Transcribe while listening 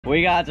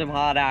We got some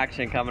hot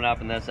action coming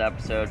up in this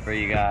episode for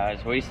you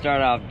guys. We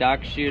start off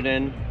duck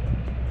shooting.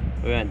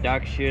 We went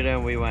duck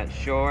shooting, we went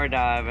shore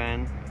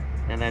diving,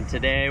 and then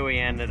today we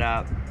ended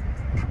up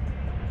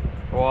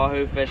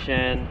wahoo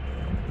fishing,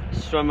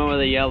 swimming with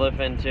a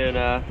yellowfin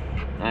tuna.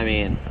 I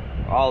mean,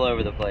 all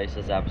over the place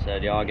this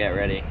episode. Y'all get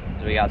ready,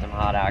 because we got some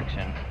hot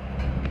action.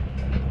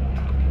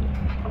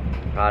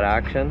 Hot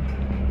action?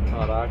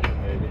 Hot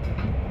action, baby.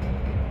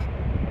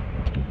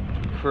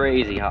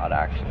 Crazy hot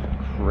action.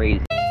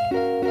 Crazy.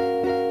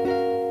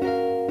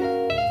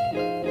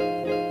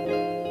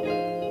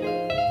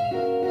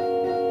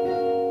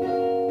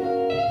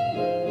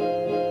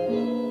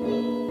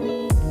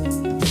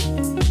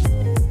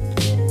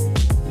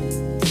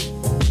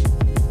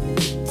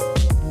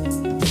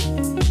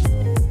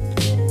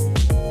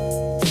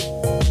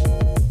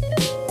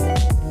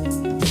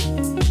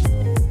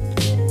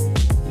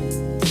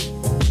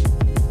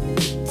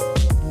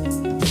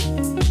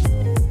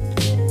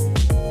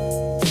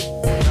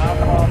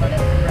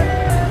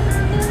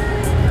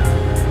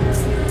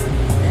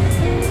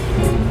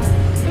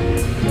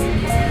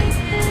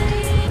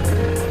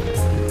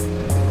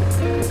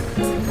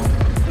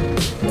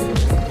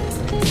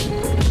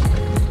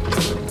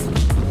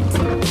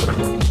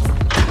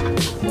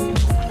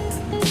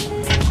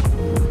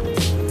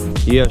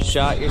 You have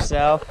shot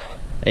yourself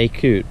a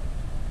coot.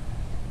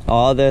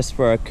 All this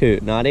for a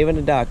coot. Not even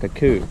a duck, a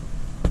coot.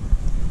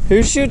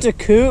 Who shoots a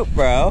coot,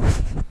 bro?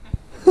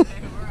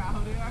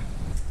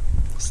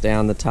 Stay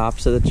on the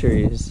tops of the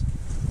trees.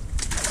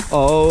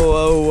 Oh,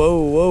 whoa, whoa,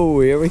 whoa,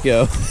 here we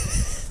go.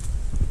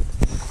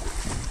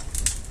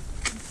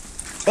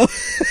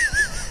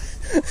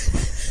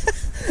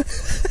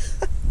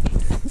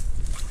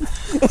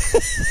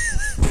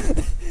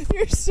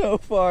 You're so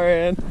far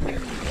in.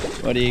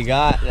 What do you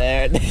got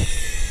there?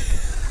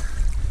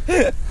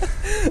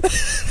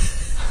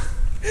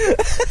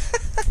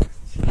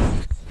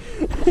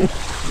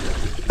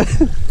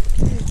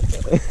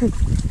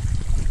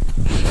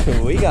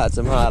 We got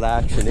some hot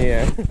action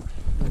here.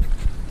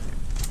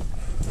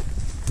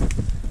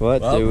 What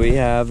do we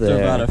have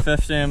there? After about a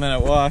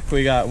 15-minute walk,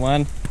 we got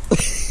one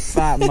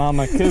fat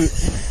mama coot.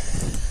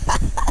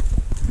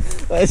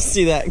 Let's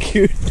see that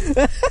coot.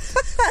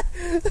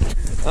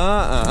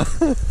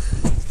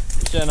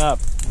 Chin up,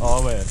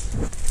 always.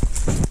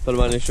 Put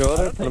him on your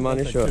shoulder, put him on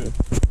your shoulder.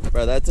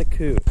 Bro, that's a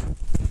coot.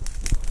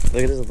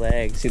 Look at his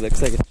legs, he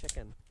looks like a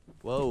chicken.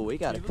 Whoa, we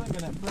got a coot.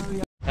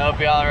 Hope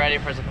y'all are ready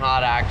for some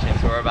hot action,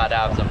 so we're about to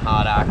have some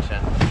hot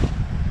action.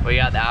 We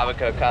got the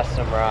Abaco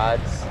custom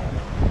rods.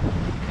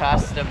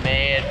 Custom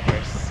made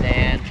for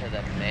sand to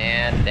the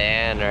man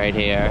Dan right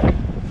here.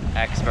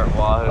 Expert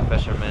wahoo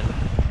fisherman.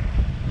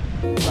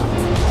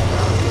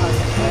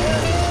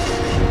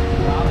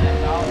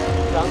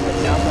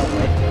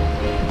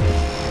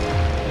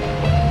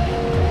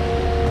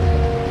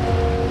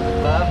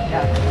 Love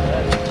catching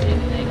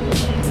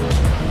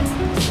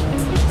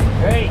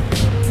great.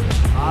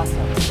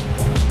 Awesome.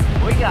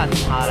 We got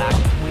some hot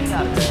action. We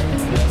got it very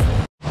good.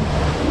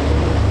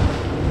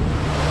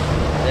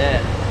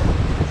 This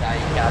is how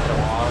you catch a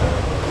wahoo.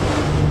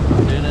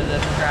 As soon as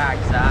this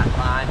cracks, that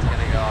line's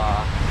gonna go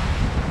off.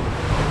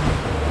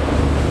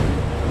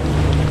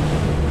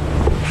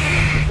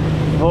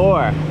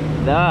 For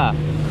the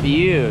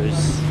views.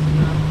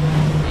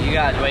 You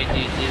guys wait till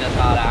you see this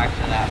hot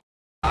action of that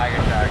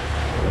tiger shark.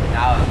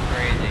 That was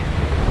crazy.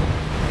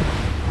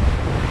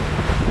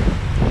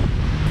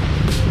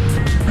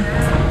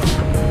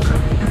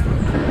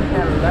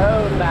 Hello,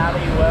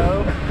 Valley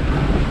Woe.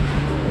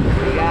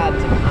 We got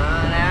some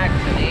hot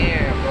action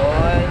here,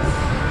 boys.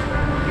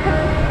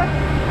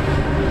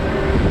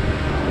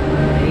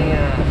 We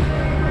got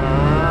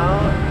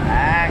hot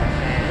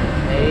action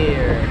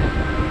here.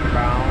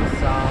 Brown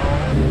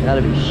song.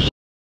 Gotta be shit.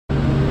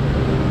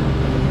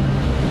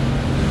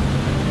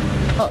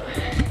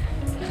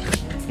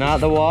 Not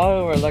the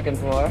wahoo we're looking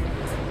for.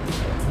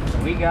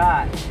 We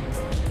got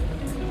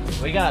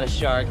a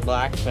shark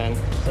blackfin.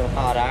 Some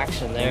hot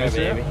action there,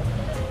 baby.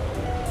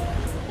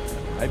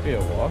 Might be a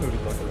wahoo to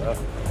look it up.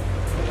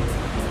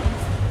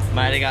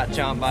 Might have got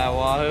chomped by a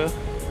wahoo.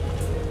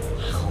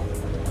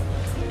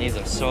 Need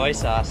some soy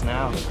sauce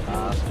now.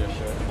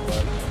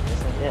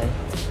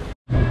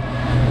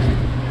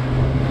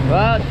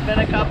 Well, it's been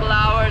a couple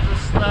hours of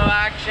slow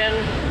action.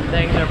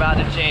 Things are about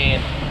to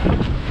change.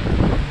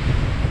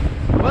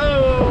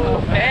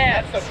 Whoa,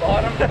 pants! That's the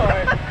bottom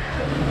part.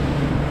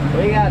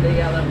 We got the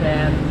yellow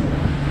pants.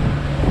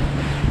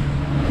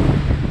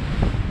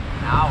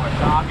 Now we're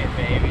talking,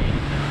 baby.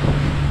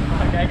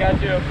 Like I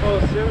got you a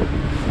full suit.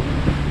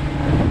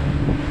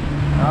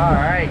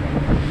 Alright.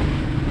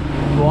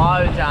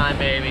 Wahoo time,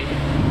 baby.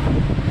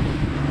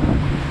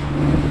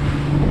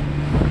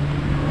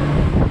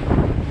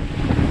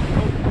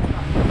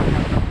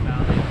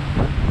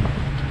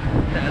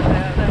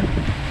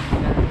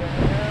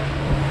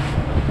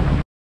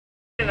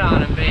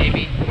 On him,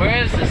 baby.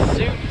 Where's the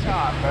suit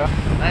top, bro?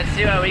 Let's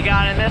see what we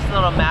got in this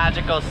little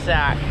magical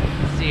sack.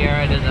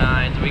 Sierra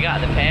Designs. We got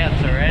the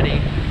pants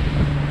already.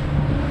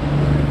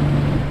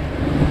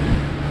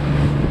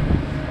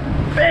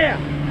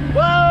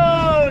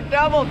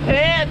 double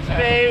pants,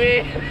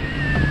 baby.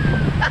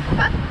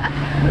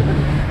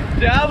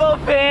 Double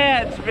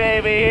pants,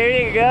 baby.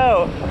 Here you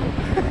go.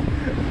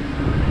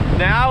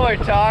 Now we're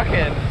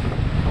talking.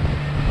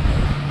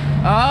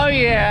 Oh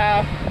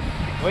yeah,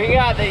 we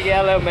got the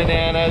yellow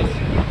bananas.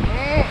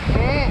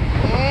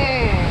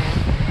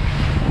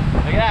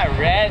 Look at that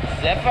red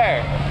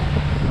zipper.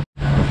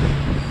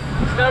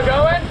 Still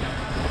going?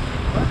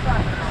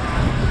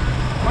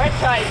 We're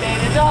tight,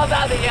 baby. It's all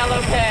about the yellow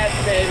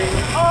pants, baby.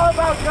 All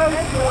about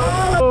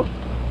ghost.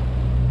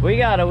 We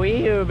got a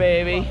wahoo,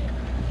 baby.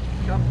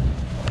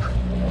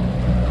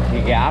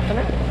 You gaffing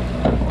it?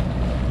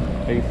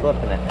 Or are you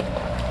flipping it?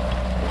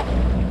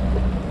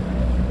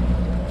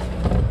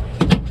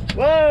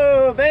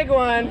 Whoa, big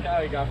one.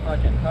 Oh, you got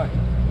fucking hooked.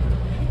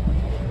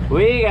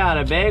 We got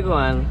a big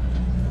one.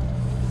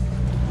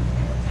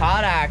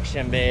 Hot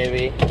action,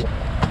 baby.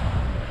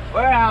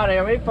 We're out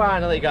here. We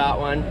finally got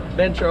one.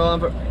 Been trolling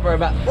for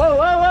about. Whoa,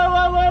 whoa, whoa,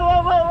 whoa, whoa,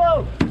 whoa, whoa,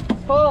 whoa!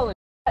 Holy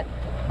shit.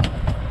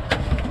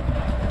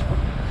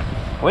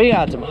 We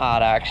got some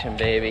hot action,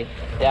 baby.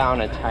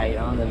 Down and tight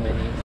on the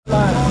minis.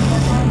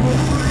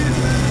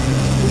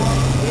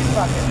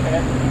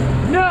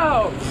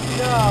 No!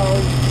 No!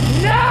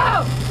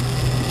 No!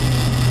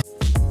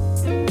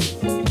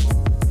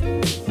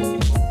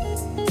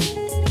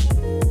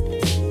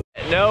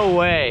 No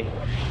way.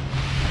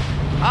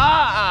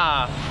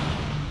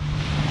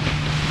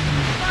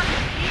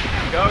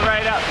 Go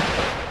right up.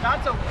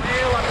 That's a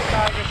whale on the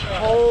tiger shark.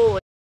 Holy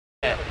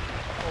shit.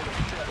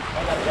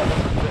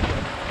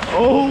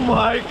 Oh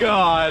my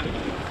god.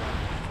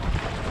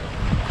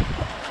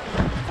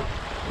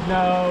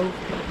 No.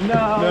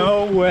 No.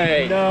 No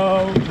way.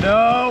 No.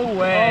 No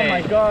way. Oh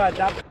my god.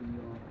 That.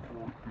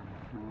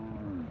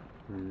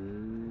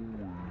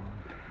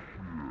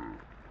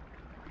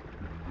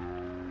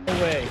 No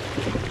way.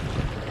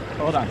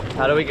 Hold on.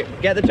 How do we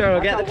get the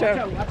turtle? Get the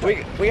turtle.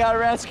 We gotta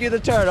rescue the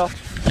turtle.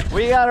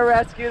 We gotta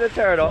rescue the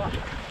turtle.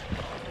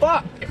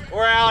 Fuck!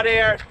 We're out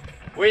here.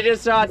 We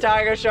just saw a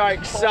tiger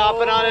shark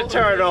stomping on a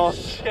turtle.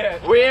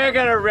 Shit. We are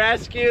gonna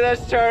rescue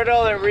this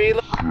turtle and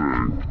reload.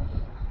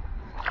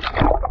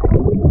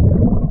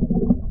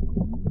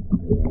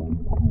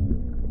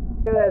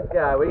 Look at this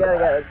guy. We gotta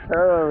get this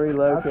turtle and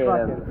relocate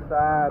That's him. fucking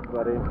sad,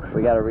 buddy.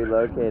 We gotta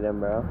relocate him,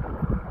 bro.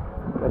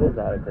 What is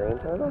that? A green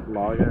turtle?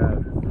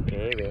 Loggerhead.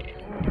 Maybe.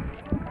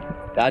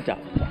 That's a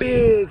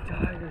big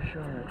tiger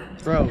shark.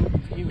 Bro,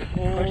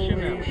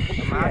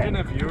 Imagine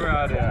if you were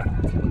out here.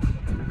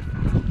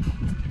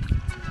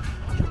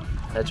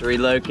 let's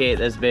relocate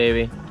this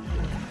baby.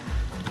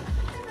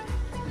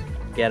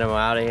 Get him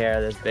out of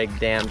here, this big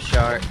damn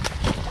shark.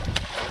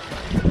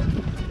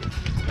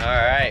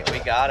 Alright, we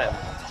got him.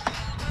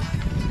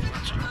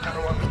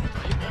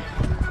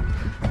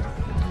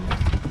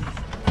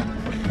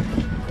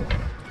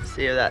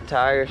 See if that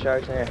tiger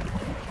shark's in here.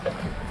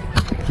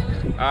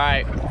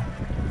 Alright,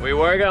 we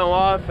were going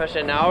walleye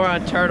fishing, now we're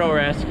on turtle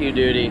rescue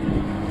duty.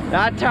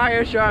 That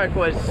tiger shark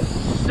was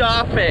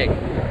sopping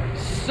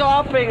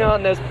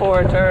on this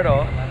poor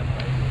turtle.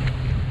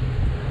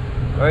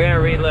 We're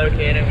gonna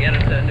relocate him, get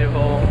him to a new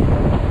hole.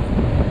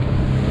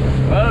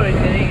 Oh, he's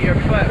gonna eat your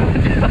foot.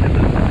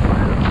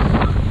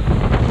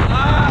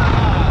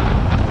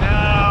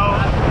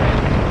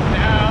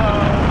 No.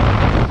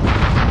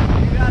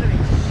 You gotta be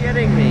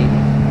shitting me.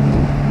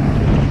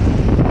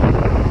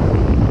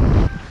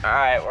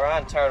 Alright, we're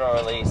on turtle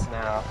release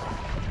now.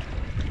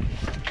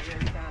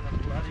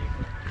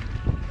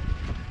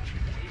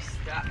 He's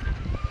stuck.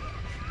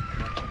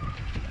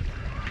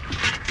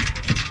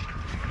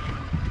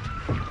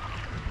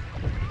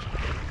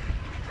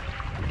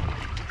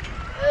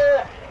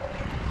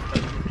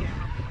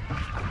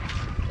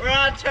 We're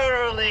on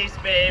turtle release,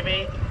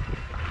 baby.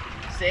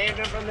 Saved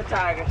him from the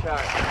tiger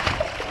shark.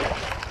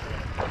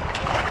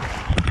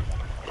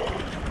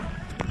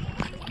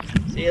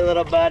 See you,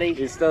 little buddy.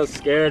 He's still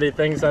scared. He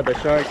thinks that the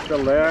shark's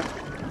still there.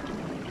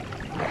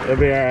 He'll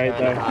be alright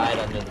though. Hide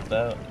under the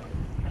boat.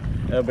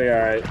 He'll be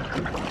alright.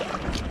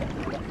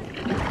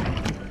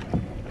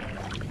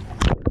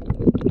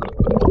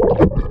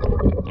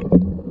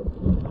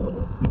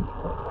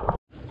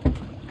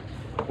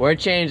 We're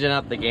changing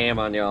up the game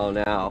on y'all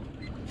now.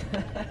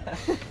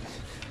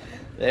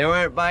 They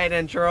weren't biting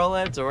and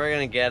trolling, so we're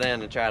gonna get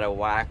in and try to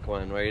whack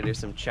one. We're gonna do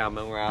some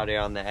chumming. We're out here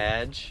on the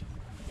edge.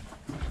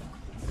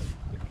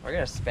 We're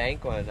gonna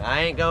spank one.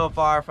 I ain't going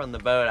far from the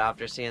boat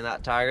after seeing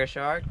that tiger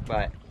shark,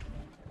 but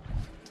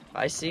if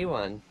I see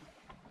one,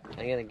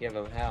 I'm gonna give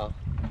him hell.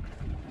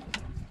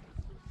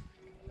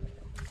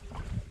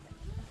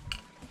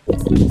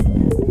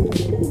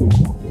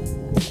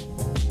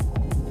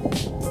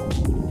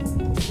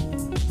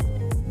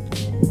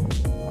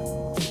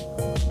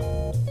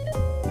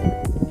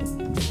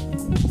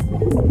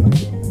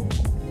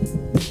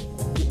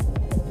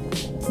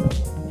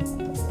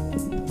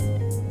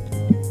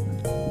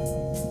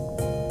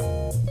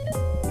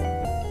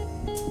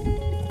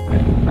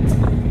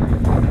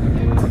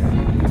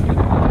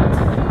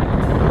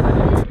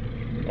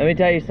 Let me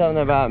tell you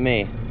something about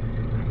me.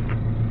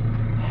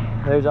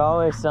 There's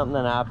always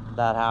something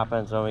that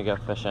happens when we go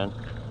fishing.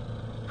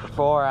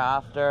 Before,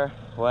 after,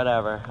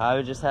 whatever. I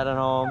was just heading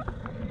home.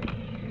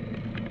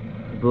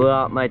 Blew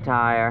out my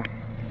tire.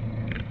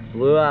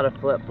 Blew out a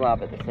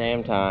flip-flop at the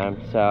same time.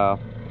 So,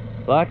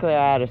 luckily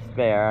I had a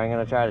spare. I'm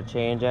gonna try to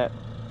change it.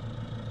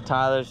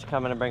 Tyler's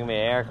coming to bring me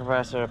an air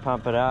compressor to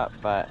pump it up,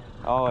 but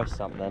always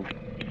something.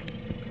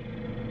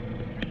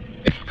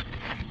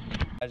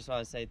 I just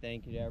want to say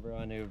thank you to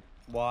everyone who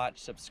watched,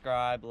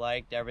 subscribed,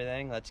 liked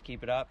everything. Let's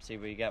keep it up, see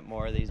if we get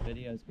more of these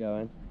videos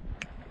going.